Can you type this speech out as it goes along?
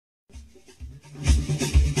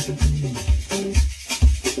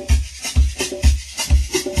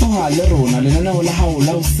Toha le rona lenaneo la hao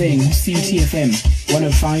la hoseng ho CTFM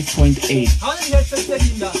 105.8.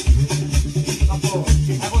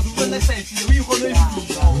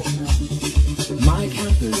 My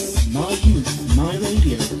campus, my youth, my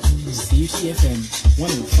radio. CTFM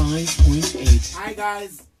 105.8. Hi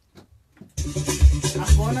guys.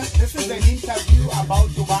 This is an interview about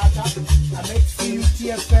Tobaka. I'm at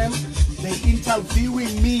CTFM. They're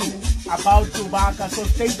interviewing me about Tobaka. So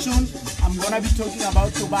stay tuned. I'm gonna be talking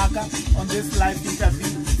about Tobaka on this live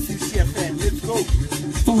interview. CTFM. Let's go.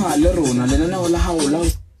 Toha le rona lenaneo la hao la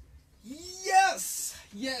Yes.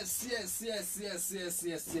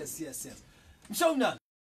 Mshona.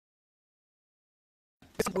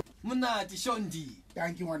 Munati Shondi.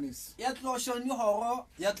 Thank you, Wanis. Yatlo Shondi horror,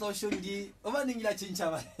 Yatlo Shondi. Ovaning la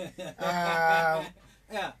chinchava.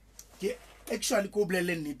 Yeah. Actually,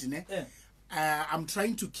 I'm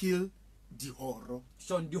trying to kill the horror.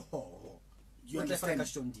 Shondi horror. You understand?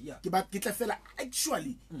 Shondi, yeah.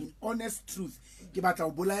 Actually, in honest truth,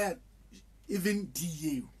 even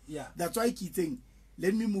DU. Yeah. That's why I keep saying,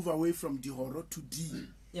 let me move away from the horror to D.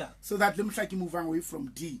 Yeah. So that let me try to move away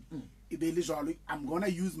from D. I'm gonna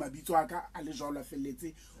use my bitwaka alejolo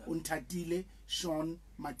feletse untatile Sean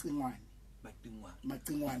Maqingwane.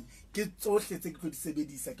 Ke tsohle tse ke tlo di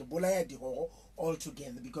sebedisa ke bolaya di horror all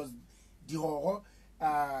together because the horror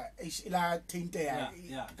ila tainte ya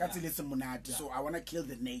ka tsele se monate, so I want to kill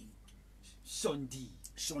the name Shondi.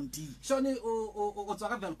 Shoni o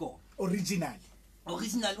tsaka Velko. original Go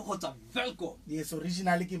tsa Velko. yes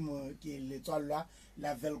original ke letswalwa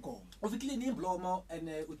la Velko. O fikile ni blomo and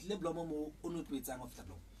o tlile blomo mo o no twetsang of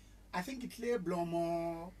tablo. I think it clear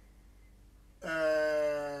blomo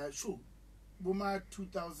sure boma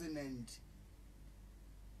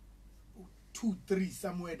 2002-3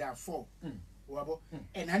 somewhere there 4 wabo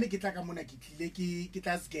and hani ke tla ka mona ke tlile ke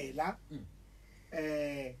tla sgela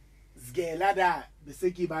sgela da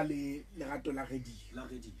bese ke ba le lerato la radio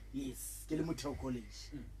yes ke le Motheo college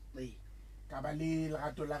ka ba le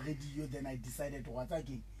lerato la radio. Then I decided what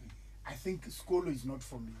again I think school is not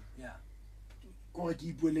for me. Yeah. Ko ke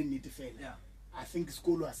ipuele nnete fela. Yeah. I think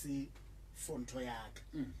school was a fonto yaka.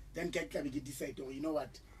 Then ke tla be ke decide you know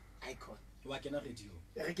what icon Wa kena radio.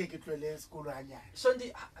 re ke tlole school hanya.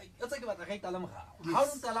 Shondi o tsa ke batla ga itala mora. Ha o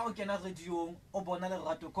ntala o kena radio o bona le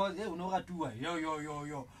rato cause o no ratua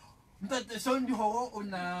yo. Ntate Shondi horo o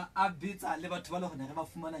na a betsa le batho ba le gona re ba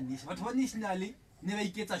fumana niche. Batho ba nationally ne ba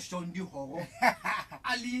iketsa Shondi horo.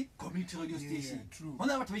 Ali community radio station. True.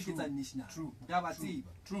 Hona batho ba iketsa national. True. Ya ba tsiba.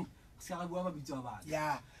 True. Se ga bua mabitso a batho.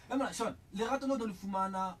 Yeah. Emma Shon, le rato no le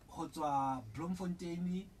fumana go tswa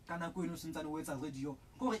Bloemfontein kana ko eno sentsane o etsa radio.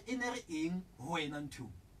 Gore ene re eng ho wena ntho.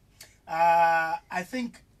 I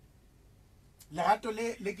think lerato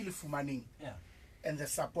le ke le fumaneng and the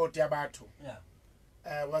support ya batho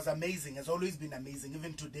was amazing. Has always been amazing,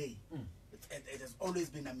 even today. It has always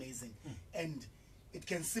been amazing. And it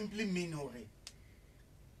can simply mean how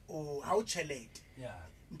chelete.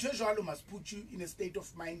 Ntho must put you in a state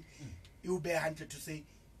of mind. You will be 100 to say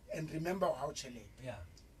and remember how chelete.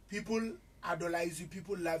 People idolize you,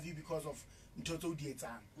 people love you because of Mtoto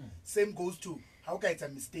Dietang. Same goes to how can it's a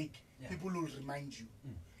mistake. People will remind you.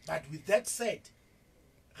 But with that said,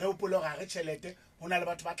 people will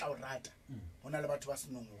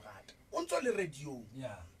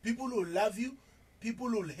love you, people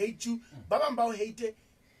will hate you. Babamba hate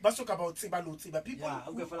people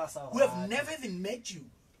who have never even met you.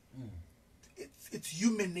 It's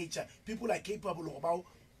human nature. People are capable of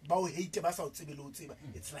hate.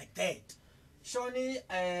 It's like that. Shoni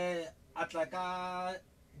atlaka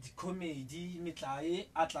di comedy mitlae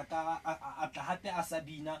atlaka atlahate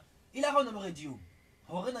asabina ila ga no radio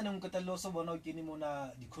hore na ne nkotelo so bona o kene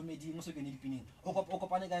mona di comedy mo so kene dipineng o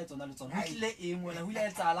kopane ka tsona le tsona ile eng wena hula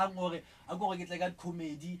etsahalang hore a go re ke tla ka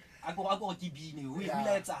comedy a go ke bine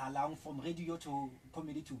hula etsahalang from radio to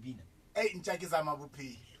comedy to bine ntja ke zama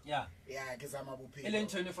bophelo ke zama bophelo ele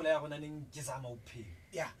ntshone fola ya gona neng ke zama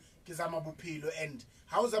bophelo ke zama bophelo and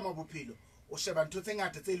ha o zama bophelo o sheba ntho tse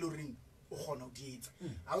ngata tse loring o gona o di etsa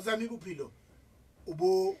ha o zame bophelo o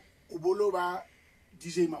bo lo ba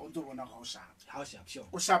DJ ma o ntse bona ga o sharp sure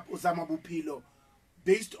o sharp o zama bophelo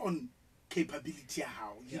based on capability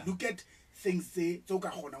how you look at things tse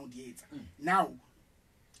ka gona o di etsa now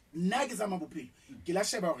nna ke zama bophelo ke la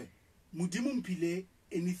sheba hore modimo mphile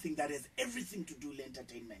anything that has everything to do with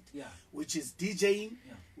entertainment, which is DJing,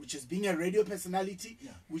 which is being a radio personality,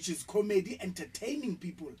 which is comedy, entertaining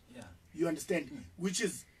people. You understand? Which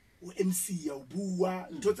is MC, bua,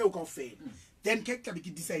 then ke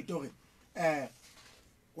decide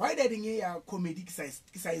why did you comedy because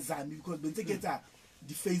when they get the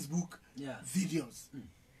Facebook videos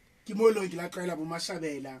ke mo lo ke la tloela bo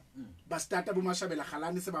mashabela ba starta bo mashabela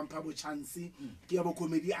galane se ba mpha bo chance ke ya bo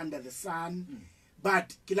comedy under the sun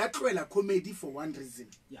but ke la tloela comedy for one reason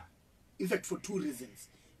in fact for two reasons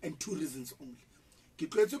and two reasons only ke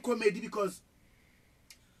tlwetse comedy because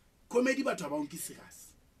comedy batho ba unki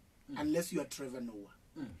serious unless you are Trevor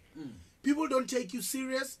Noah people don't take you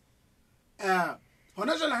serious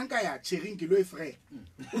hona jwale hanka ya chereng ke lo e frere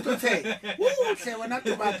o tlo tse o tle wena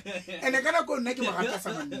Tobaka ene kana go nna ke magata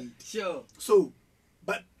sa mannete sure so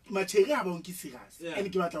but machere ha ba unki serious ene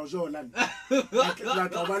ke batla go jola ke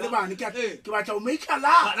batla ba le bana ke batla o make a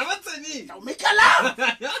laugh bana ba tseni o make a laugh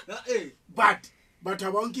but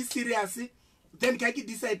batho ba unki serious then ka ke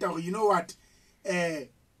decide or you know what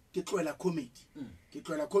ke tloela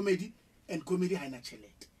comedy and comedy ha ina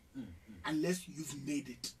chelete unless you've made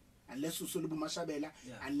it unless usole bo mashabela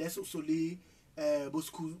unless usole bo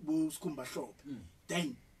skumba shop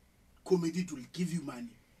then comedy will give you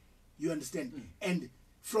money you understand and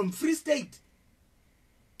from Free State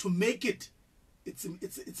to make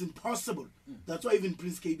it's impossible that's why even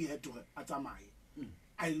Prince KB had to atamaye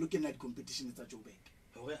I looking at competition at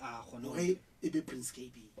Tobaka hore e be Prince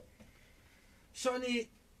KB Shoni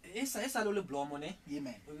esa lo le blomo ne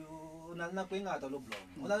amen o na nna go engata lo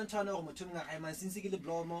blomo o na ntshwana go motho nga ga ema sinse ke le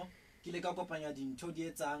blomo ke le ka kopanya dintho di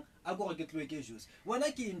etsang a go re ke tloe ke juice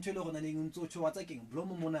wena ke ntho le gona neng ntso tsho wa tsa keng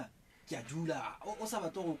blomo mona ke a dula o sa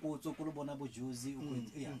batlo go tsotso go lo bona bo juice o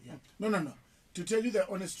no to tell you the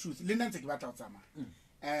honest truth le nna ntse ke batla go tsama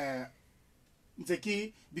ntse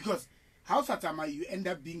ke because how fatsama you end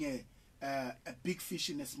up being a big fish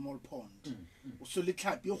in a small pond so le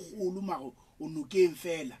tlhapi e golo mago o nokeng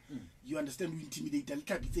fela you understand we intimidate le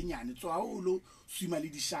tlhapi tse nyane so ha o lo swima le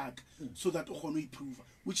di shark so that o gone improve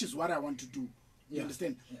which is what I want to do you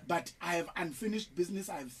understand but I have unfinished business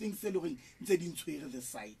I have things tse loreng ntse di ntshwere the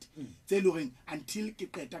site tse loreng until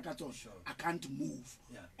ke qeta ka tsona I can't move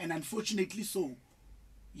and unfortunately so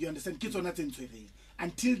you understand ke tsona tse ntshwereng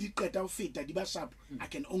until di qeta o feta di ba sharp I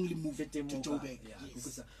can only move to Tobaka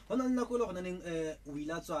yes hona nna go le gona neng o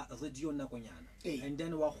ilatswa radio nna konyana and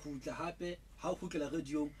then wa khutla hape ha o khutlela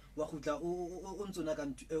radio wa khutla o ntsona ka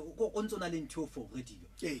o ntsona le ntho for radio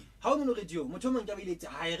ha o no radio motho mong ka biletse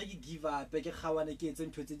ha re ke give up ke kgawane ke etse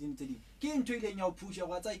ntho tse ding ke ntho ile nya o pusha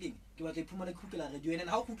wa tsa keng ke batla iphumana khutlela radio and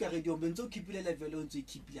ha o khutla radio bentse o keepile level o ntse o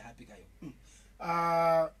keepile hape ka yo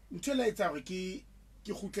ntho le etsa gore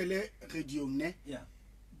ke khutlele radio ne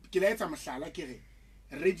ke la etsa mohlala ke re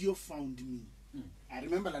radio found me I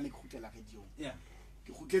remember la ne khutlela radio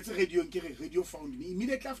ke khutletse radio ke re radio found me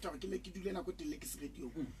immediately after ke le ke dule na go tele ke radio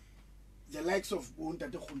the likes of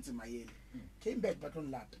Bontate Khontse Mayele came back but on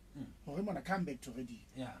lata hore mona come back to radio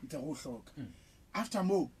ntse go hloka after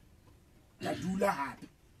mo ka dula hape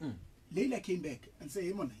Leila came back and say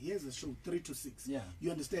hey mona here's a show 3 to 6 you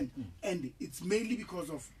understand and it's mainly because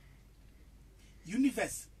of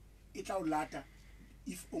universe itla lata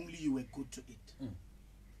if only you were good to it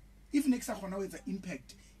if next gona with the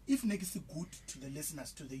impact if next is good to the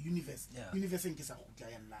listeners to the universe universe nkisa gutla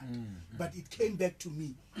ya lata but it came back to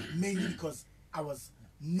me mainly because I was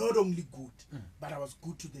not only good but I was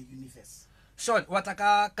good to the universe Sean watla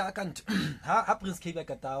ka ha Prince KB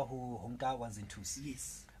ka ta ho nka ones and twos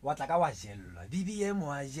yes watla ka wa jellwa BBM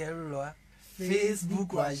wa jellwa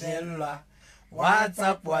Facebook wa jellwa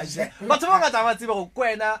WhatsApp wa jellwa batho ba ngata ba tsebe go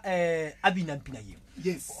kwena a bina mpina yeo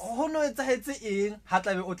yes ho no etsahetse eng ha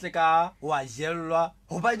tlabe o tle ka wa jellwa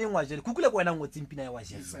ho ba neng wa jellwa kukule kwena ngotse mpina ya wa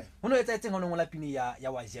jellwa ho no etsahetse ngone ngola pini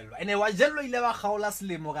ya wa jellwa ene wa jellwa ile ba khaola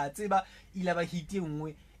selemo ga tseba ile ba hiti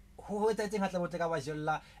engwe ho etsahetse ha tlabe o tle ka wa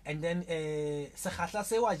jellwa and then se khatla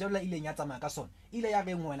se wa jellwa ile nya tsamaya ka sona ile ya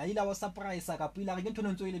re ngwena ile wa surprise ka pila re ke ntho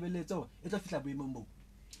ntso ile beletso e tlo fitla boemong bo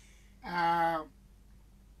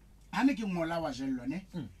hane ke ngola wa jellwa ne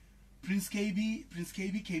Prince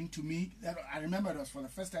KB came to me. I remember it was for the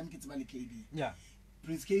first time kids Bali KB.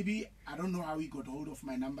 Prince KB, I don't know how he got hold of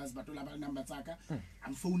my numbers, but all about number Zaka.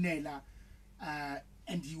 I'm phonela.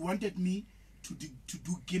 And he wanted me to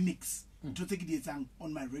do gimmicks. To take it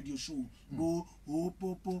on my radio show. Bo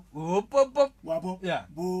wabo.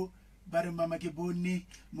 Bo bare mama ke boni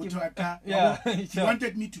motoaka. He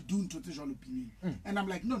wanted me to do into Jean opinion. And I'm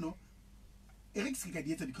like, no. Eric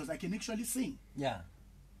Skikadieta because I can actually sing.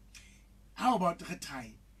 How about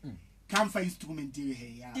retry? Come for instrument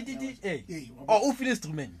here. Oh, feel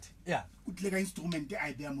instrument. Utlega instrument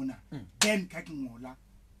I bear mona. Then kakingola.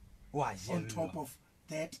 Why on top of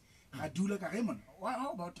that? I do like a Raymond.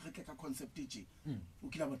 How about Rekaka concept teaching?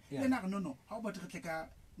 Then no. How about Rekaka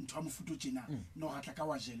Ntramufutuchina? No Rataka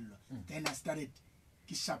Wajel. Then I started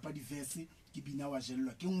Kishapa diversi, Kibina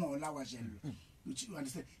Wajel, Kingola Wajel. which you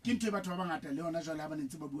understand ke ntwe batho ba bangata le ona jwale ha ba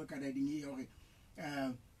ntse ba bua ka riding e hore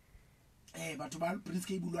batho ba Prince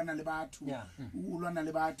K bulwana le batho o lwana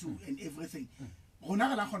le batho and everything rona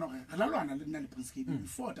ga la khona gore re la lwana le nna le Prince K we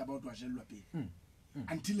fought about wa jellwa pele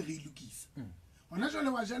until re ilukisa ona jwale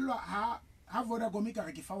wa jellwa ha Vodacom ka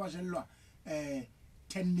re ke fa wa jellwa 10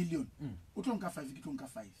 million o tlo nka 5 ke tlo nka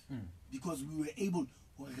 5 because we were able to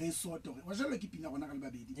resort wa jellwa ke pina gona ga le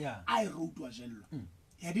babedi I wrote wa jellwa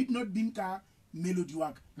had it not been ka melody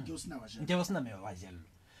wa ke o sna wa jellwa ke o sna me wa jellwa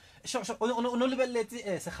sho ono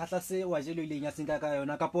lebelletse se khatla se wa jelo ile nya senka ka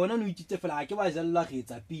yona ka bona no ititse fela ke wa jellwa re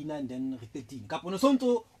etsa pina and then re 13 ka bona so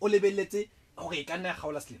ntso o lebelletse gore ka nna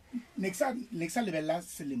gaola selemo nexa lebella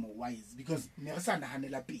selemo wise because ne re sa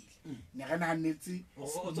nahanela pele ne re nahanetse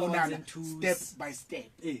step by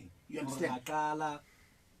step you understand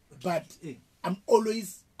but I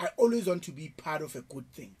always want to be part of a good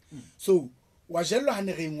thing so wa jellwa ha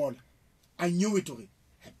ne re ngola I knew it already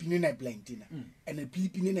Pinina Blantina and a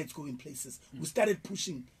Pinina it's going places. We started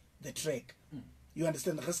pushing the track. You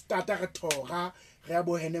understand? Re starta re tora, re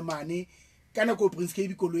abo hene mane, kana ko Prince K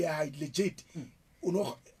bikolo ya hide legit.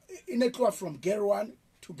 Uno in a club from gear 1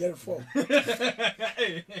 to gear 4.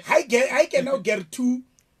 I can now gear 2.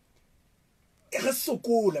 Re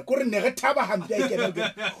sokola, ko re ne re thaba hampe I can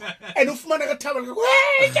get. And of man re thaba go,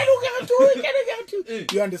 "Hey, can you get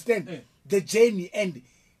 2? You understand? The journey and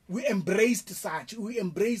we embraced such. We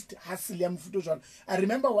embraced hustle ya mfuto jwana. I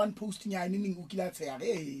remember one post nya nini ukila tsa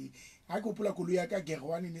hey I go pula kolu ya ka gear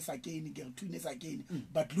 1 ne sa kene gear 2 ne sa kene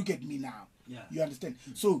but look at me now. You understand?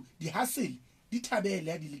 So the hustle di thabele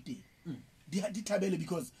ya di lete. Di thabele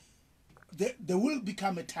because there will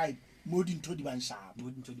become a time modern to di ban sharp.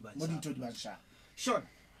 Modern to di ban sharp. Sure.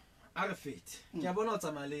 Arafet. Ke a bona o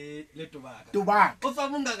tsama le Tobaka. Tobaka. O fa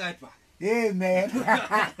monga ka twa. Hey man.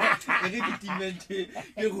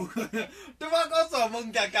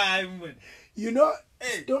 You know,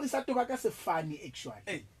 story sa Tobaka se funny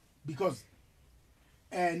actually. Because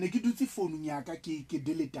ne ke dutse phone nya ka ke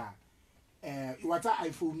delete what's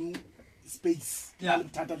iPhone space.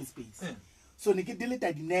 Total space. So ne ke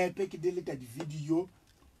delete di nepe, ke delete di video.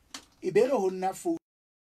 E bere ho nna phone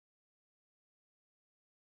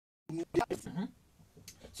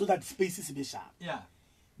so that space is be sharp.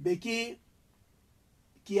 Beke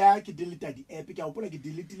kia ke delete di app ke a opola ke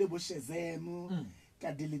delete le bo Shazam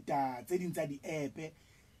ka delete tse ding tsa di app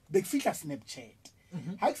be ke fitla Snapchat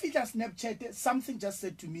ha ke fitla Snapchat something just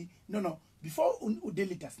said to me no before u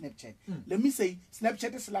delete Snapchat let me say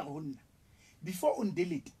Snapchat se la go nna before un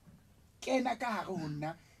delete kena ka ha go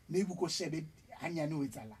nna ne bu ko shebe hanyane o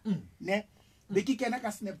etsala ne be ke kena ka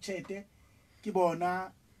Snapchat ke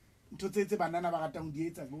bona ntotse banana ba ratang di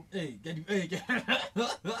etsa go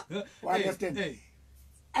understand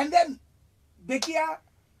and then bekia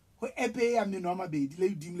ho app ya meno ma bedi le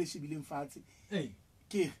dimle shibileng fatshe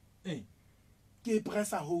ke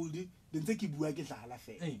press hold ntse ke bua ke hlala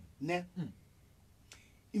fe ne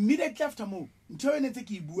immediately after mo ntho ene tse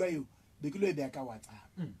ke bua yo be ke lo e be ka WhatsApp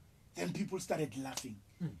then people started laughing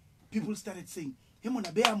people started saying he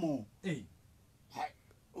mona be amo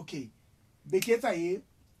okay be ke tsa ye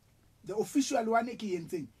the official one ke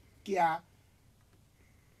yentseng ke ya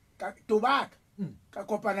ka Tobaka ka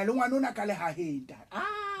kopana le ngwana ona ka le ha henta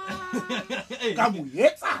ka mo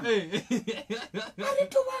yetsa ari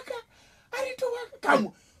Tobaka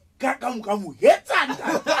ka mo yetsa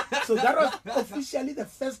so that was officially the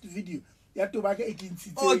first video ya Tobaka e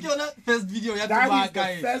kintshitse ke yona first video ya Tobaka that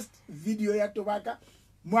is the first video ya Tobaka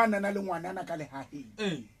mwana na le ngwana na ka le ha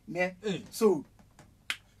henta ne so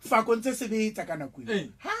fa kontse se betsa kana kwele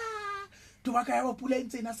Tobaka ya pula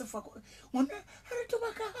ntse ina se fa ngwana ari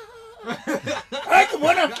Tobaka ai ke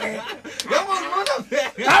bona fela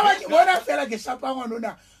ha ba ke bona fela ke shapa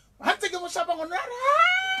ngwana ha ntse ke mo shapa ngwana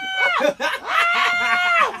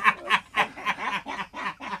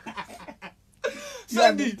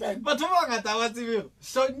Sandy batho ba ngata ba tsebe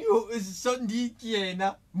Sandy ke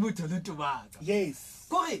yena motho le Tobaka yes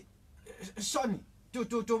kore Shoni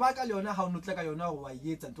Tobaka le yona ha o notla ka yona o wa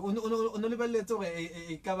yetsa o no lebelletse gore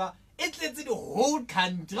e ka ba it lets the whole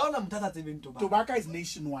country. Tobaka is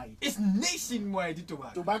nationwide. It's nationwide.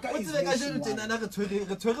 Tobaka is nationwide.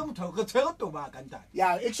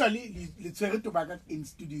 Yeah, actually, let's Tobaka in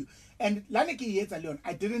studio. And Laneki Yeta Leon,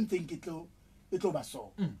 I didn't think it was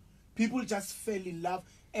so. People just fell in love.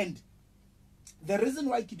 And the reason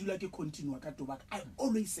why Kidulake continue Tobaka, I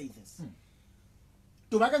always say this.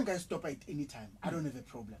 Tobaka can stop at any time. I don't have a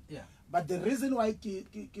problem. Yeah. But the reason why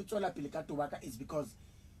Kitsola Pilika Tobaka is because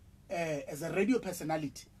as a radio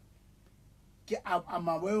personality, I'm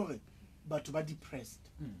aware but to be depressed,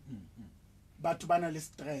 but to be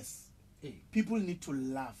stress, people need to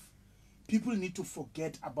laugh. People need to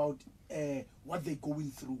forget about what they're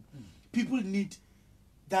going through. People need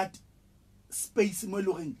that space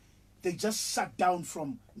they just shut down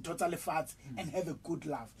from total fats and have a good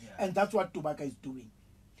laugh. And that's what Tobaka is doing.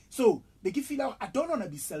 So make you feel I don't want to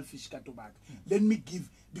be selfish, Tobaka. Let me give,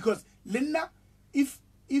 because Lena, if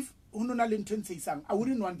I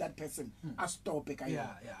wouldn't want that person. I stop.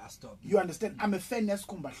 I stop. You understand? I'm a fan of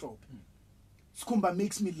Skumba shop. Skumba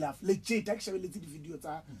makes me laugh. Legit, actually, let's see the videos.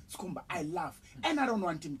 Skumba, I laugh, and I don't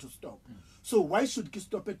want him to stop. So why should he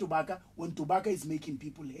stop at Tobaka when Tobaka is making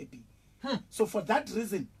people happy? So for that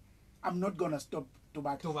reason, I'm not gonna stop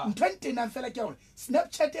Tobaka. In 20 I feel like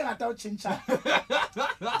Snapchat at change the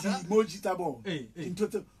emoji tabo. In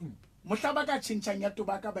total, Motabaka chinchanya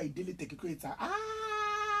Tobaka by daily take creator.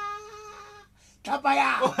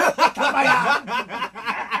 Tabaya.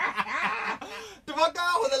 Tobaka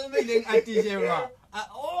was a meeting at TJ.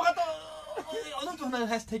 Oh,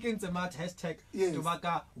 has taken the match hashtag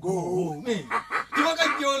Tobaka go.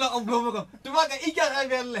 Tobaka Yola of Blomaka. Tobaka Ika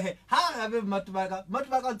have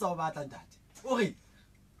Matubaka Zobata that. Okay.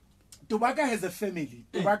 Tobaka has a family.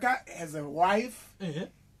 Tobaka has a wife,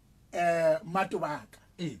 Matubaka.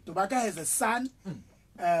 Tobaka has a son.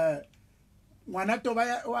 Wana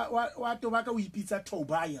Tobaka we pizza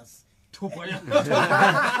Tobias. Tobaya.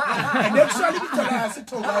 And actually because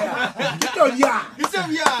Tobaya. Tobia.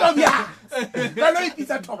 Hello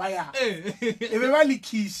pizza Tobaya. Everybody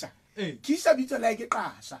Kisha. Kisha bito like a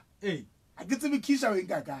kasha. I get to be Kisha in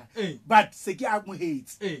Gaga. But Seki Agmo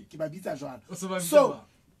hates. Kibabita Joan. So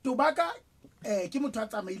Tobaka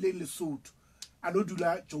Kimutata may lay the suit.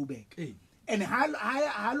 Alodula Jobek. And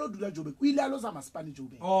hello Dula Jobek. We lose a Spanish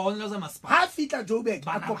Jobek. Oh, lose a Spanish. Half-fita Jobek.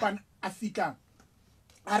 Akopan Africa.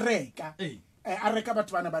 Areka. Areka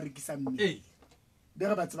batwana barikisa mme.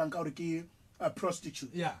 Dera batwanka oriki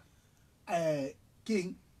prostitute. Yeah.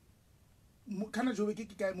 King kana Jobek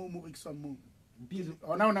ke kai mo rikiswa mo.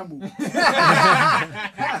 Ona mo.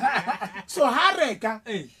 So hareka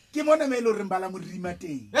ke mona me lo rimbala mo rima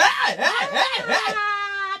teng.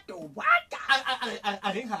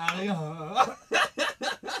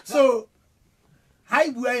 So hi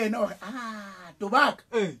bua yena Tobaka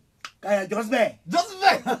kaya Josbe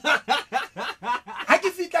haki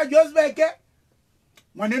fika Josbe ke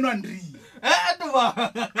ngwaneno andri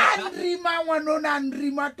andrima ngwanona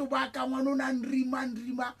andrima Tobaka ngwanona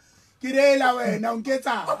andrima kirela wena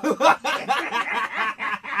unketsa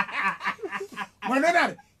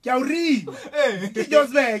ngwanona ke uri ke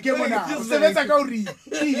Josbe ke mona usebetsa ka uri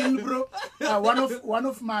ke bro one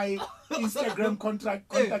of my Instagram contact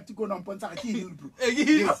go no mpontsha ke hill bro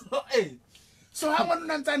yes. So I want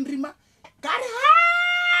to Andrima. God,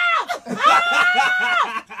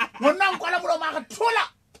 Mona Kuala Murama Tola.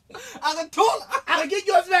 I get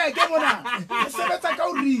yours back. Come on. Seven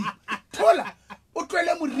Sakauri. Tola.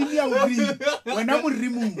 Utrele Murimia when I would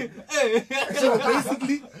remove. So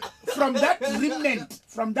basically, from that remnant,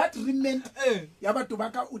 Yaba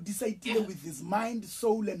Tobaka would decide to with his mind,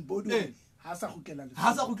 soul, and body.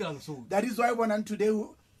 That is why one and today,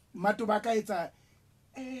 Matobaka is a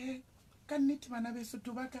can it manabe so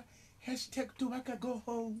Tobaka hashtag Tobaka go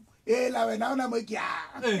home. La we now na mo kya.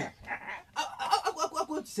 I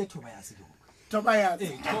want to say Tobias. Tobias.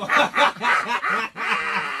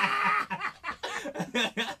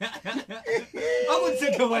 I would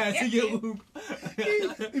say Tobias.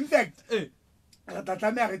 In fact,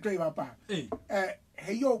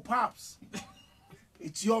 hey yo pops,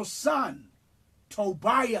 it's your son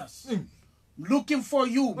Tobias. Looking for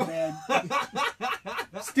you, man.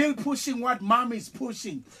 Still pushing what mom is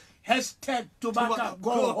pushing. Hashtag Tobaka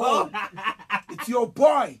go home. It's your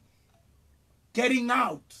boy getting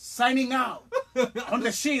out, signing out on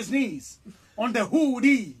the she's knees, on the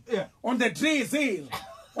hoodie, on the drizzle,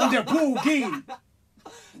 on the boogie.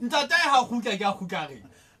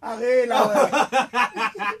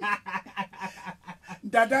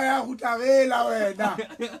 Dada ya hutavela wena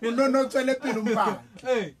unono tswele pele mpa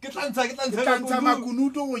ke tlantsha tantsa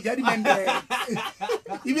makunuto go ja di mende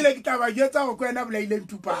ibile ke taba jetsa go kwena bla ile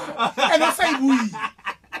ntupa eno sa ibui.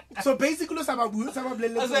 So basically so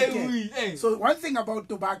one thing about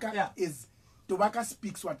Tobaka is Tobaka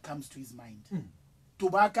speaks what comes to his mind.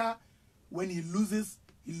 Tobaka, when he loses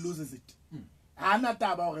it. Ana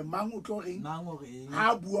taba gore mang o tlo reng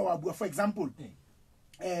ha bua wa bua. For example,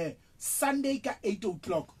 Sunday ka 8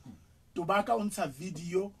 o'clock, Tobaka on sa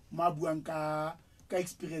video ma buang ka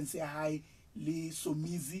experience ya hai le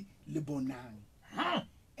Somizi le Bonang.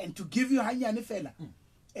 And to give you hanyane fela,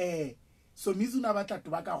 Somizi una batla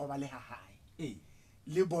Tobaka go ba le ha hai.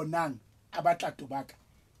 Le Bonang a batla Tobaka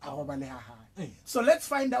a robale ha hae. So let's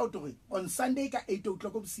find out on Sunday ka 8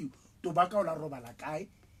 o'clock bosiu Tobaka o la robala kae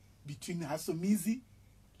between Hasomizi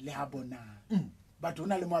le ha Bonang. But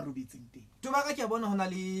hona le mo a robetseng teng. Tobaka ke bona hona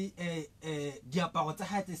le diaparo tsa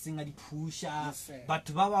hae tse seng a di phusha.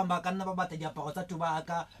 Batho ba bang ba ka nna ba batla diaparo tsa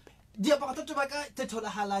Tobaka. Diaparo tsa Tobaka tse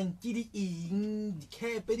tholahalang ke di eng, di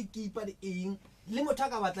kepe, di kipa di eng. Le motho a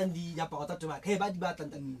ka batlang diaparo tsa Tobaka ba di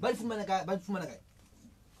batlang ba di fumana kae?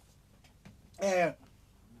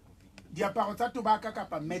 Diaparo tsa Tobaka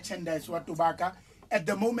kapa merchandise wa Tobaka at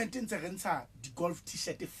the moment in Serensa the golf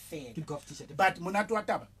t-shirt fair. But monato wa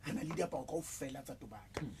taba rena le diaparo kaofela tsa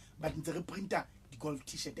Tobaka. But ntse re printer the golf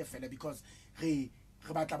t-shirt fela because re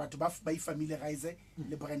batla batho ba familiarize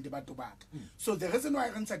le brand ba Tobaka. So the reason why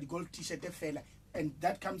re ntsha the golf t-shirt fela, and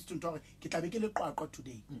that comes to Ntore ke tla be ke le Qwaqwa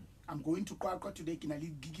today. I'm going to Qwaqwa today ke na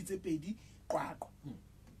le gigi tse pedi Qwaqwa.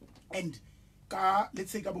 And ka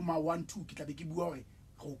let's say ka bo ma 1 2 ke tla be ke bua hore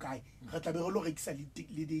go kae re tla be re lo rekisa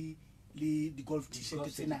le di golf t-shirt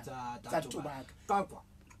tsena tsa Tobaka.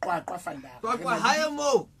 Qwaqwa fanda. Qwaqwa haya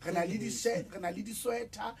mo. Re na le di shirt, re na le di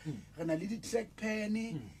sweater, re na le di track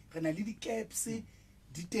pen, re na le di caps,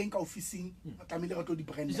 di teng ka officing, tlamehile re tlo di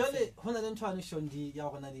brand. Jale hona le ntwana shondi ya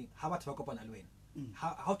rona ding ha batho ba kopana le wena.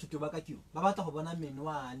 How to Tobaka ke ba batla go bona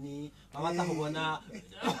menwane, ba batla go bona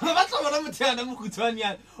motho yana mo khutshwane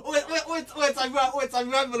yana. O etsa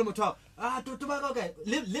bua le motho. Tobaka okay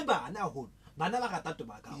le bana ho bana ba rata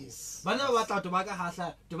Tobaka. Bana ba batla Tobaka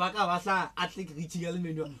hahla Tobaka ba hla atle reaching le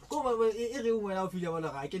menu. Ko e re wena o fila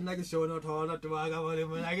bona ga ke nna ke shona thola Tobaka ba le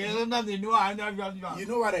mona ke nna menwane. You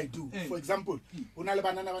know what I do? For example, una le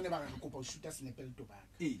bana ba ne ba re kopa o shoot snapel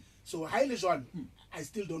Tobaka. So highly John, I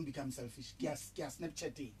still don't become selfish. Kia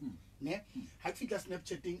Snapchatting. Ne? I figure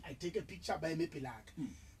Snapchatting, I take a picture by me pilak.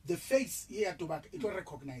 The face here Tobaka, it will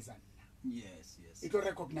recognize that. Yes. It will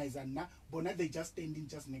recognize that na. Bona they just standing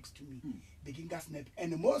just next to me. They can snap.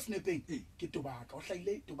 And the more snapping, ke Tobaka.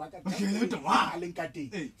 Tobaka.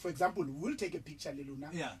 For example, we'll take a picture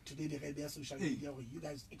Leluna. Today the radio social media where you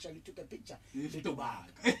guys actually took a picture.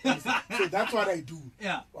 Tobaka. So that's what I do.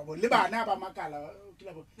 Yeah.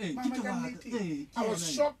 I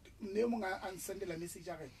was shocked. And send a message.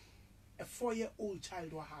 A 4-year-old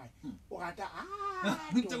child was high.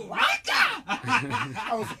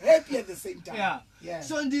 I was happy at the same time. Yeah.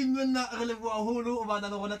 So ndi mna re bua holo o bana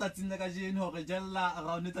le rona tatsing la ka jeno hore jella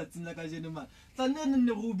around tatsing la ka jeno man. Tsanne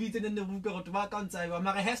ne re ubitse ne re buka go Tobaka ntsa iwa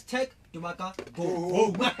mara #Tobaka go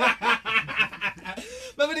home.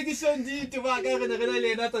 Ba bele ke shondi Tobaka re ne re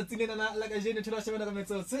le na tatsing na la ka jeno thola shebana ka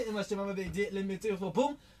metsotso e mashema mabedi le metso for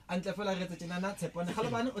boom antle fela re tsetena na tshepone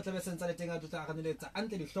galabane o tla be sentse le tenga tutla ga neletsa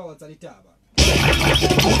antle di hlogo tsa ditaba.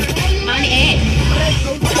 On air.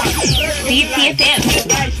 CTFM.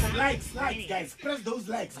 Likes, guys. Press those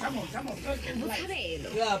likes. Come on. Press those likes.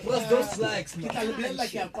 Yeah, press those likes.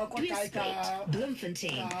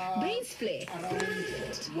 Bloemfontein. Bainsplit.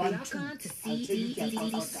 Welcome to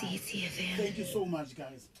CTFM. Thank you so much,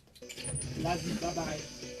 guys. Love you. Bye-bye.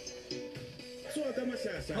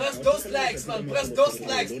 Press those likes, man. Press those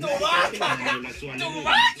likes. Tobaka!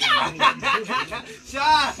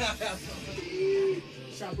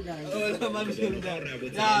 Sharp, guys. Oh, man.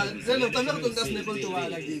 Yeah, Zeno, I'm not going to snap on Tobaka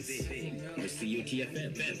like this. Fem.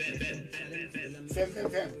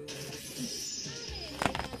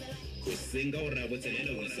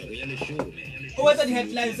 Oh, what's the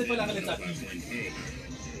headlines? Se fela le tsapile.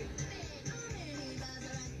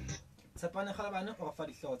 Tsapane galabane o fa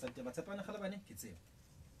dihlogo tsa teba. Tsapane galabane ke tseo.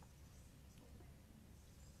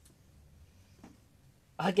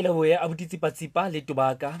 Ha ke le boye a butitsipatsipa le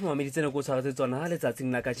Tobaka mo mameditse go tshwaretse tsona le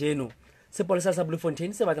tsatsing la ka jeno. Sepolesa sa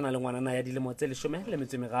Bloemfontein se batlana le ngwana ya dilemo tse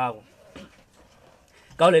 13.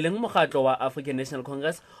 Ka o le leng mogatlo wa African National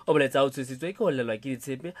Congress o boletsa o tshositswe ke ho lelwa ke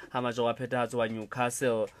ditshepe ha majoro a phethahatso wa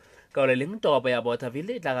Newcastle. Ka o le leng toropo ya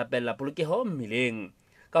Bothaville e tla rapella polokeho mmileng.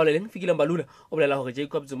 Ka o le leng Fikile Mbalula o bolela hore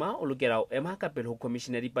Jacob Zuma o lokela ho ema ka pele ho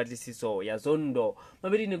commission ya dipatlisiso ya Zondo.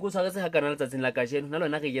 Mabedi ne go tshwaretse ha kana letsatsing la ka jeno na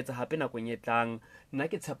lona re yetsa hape nakong e tlang. Nna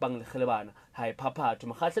ke tshepang le gelebana ha e phaphatho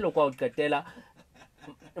mokgahlelo kwa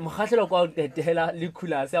o qetela le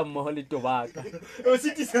khulase a mmoho le Tobaka. O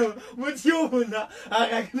sitisa motho yo bona a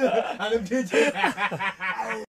ga a le